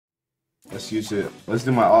Let's use it. Let's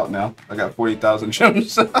do my alt now. I got 40,000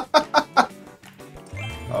 gems.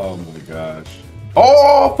 Oh my gosh.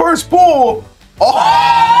 Oh, first pull.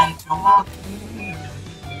 Oh.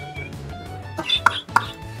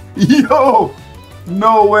 Yo.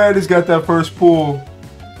 No way I just got that first pull.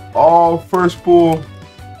 Oh, first pull.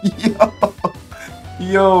 Yo.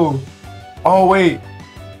 Yo. Oh, wait.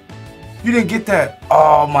 You didn't get that.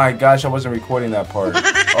 Oh my gosh, I wasn't recording that part.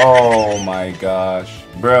 Oh my gosh.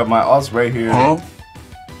 Bruh, my alt's right here. Huh?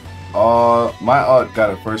 My alt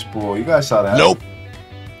got a first pull. You guys saw that? Nope.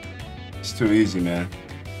 It's too easy, man.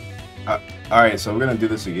 Alright, so we're gonna do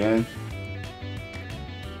this again.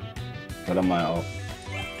 But on my alt.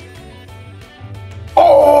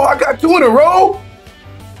 Oh, I got 2 in a row?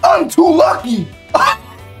 I'm too lucky.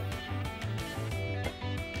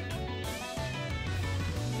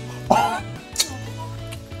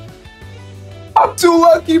 I'm too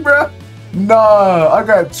lucky, bruh. Nah, I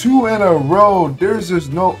got 2 in a row. There's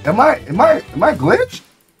just no. Am I glitched?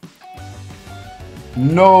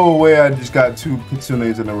 No way! I just got 2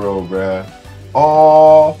 Kitsunes in a row, bruh.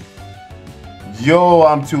 Oh, yo,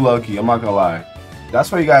 I'm too lucky. I'm not gonna lie. That's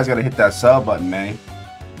why you guys gotta hit that sub button, man.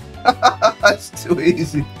 That's too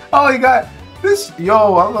easy. Oh, you got this.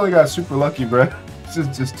 Yo, I only got super lucky, bruh. This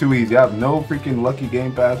is just too easy. I have no freaking lucky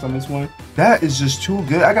game pass on this one. That is just too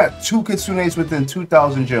good. I got 2 Kitsunes within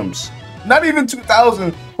 2,000 gems. Not even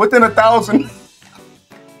 2,000, within 1,000.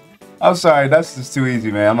 I'm sorry, that's just too easy,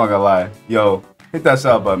 man. I'm not gonna lie. Yo, hit that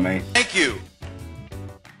sub button, man. Thank you.